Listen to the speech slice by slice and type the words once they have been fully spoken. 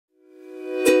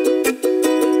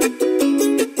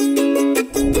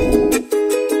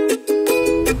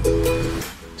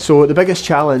So the biggest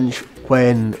challenge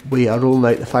when we are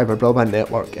rolling out the fibre broadband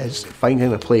network is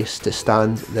finding a place to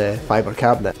stand the fibre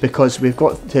cabinet, because we've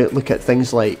got to look at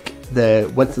things like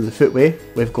the width of the footway,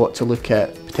 we've got to look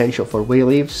at potential for way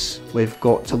leaves, we've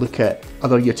got to look at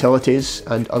other utilities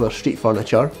and other street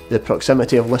furniture, the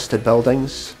proximity of listed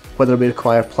buildings, whether we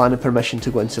require planning permission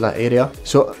to go into that area.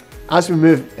 So as we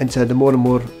move into the more and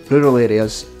more rural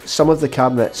areas, some of the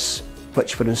cabinets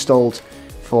which were installed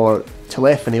for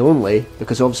telephony only,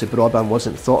 because obviously broadband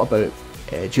wasn't thought about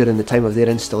during the time of their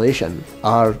installation,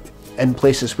 are in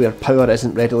places where power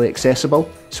isn't readily accessible.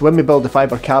 So when we build the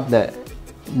fibre cabinet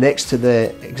next to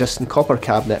the existing copper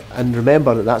cabinet, and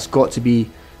remember that that's got to be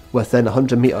within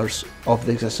 100 metres of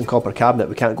the existing copper cabinet,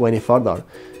 we can't go any further,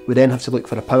 we then have to look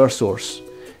for a power source,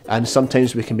 and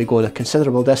sometimes we can be going a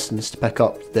considerable distance to pick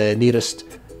up the nearest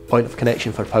point of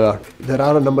connection for power. There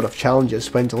are a number of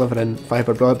challenges when delivering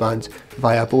fibre broadband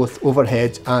via both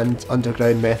overhead and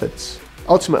underground methods.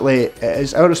 Ultimately, it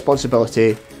is our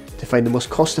responsibility to find the most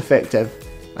cost-effective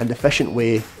and efficient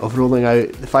way of rolling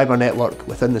out the fibre network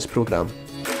within this programme.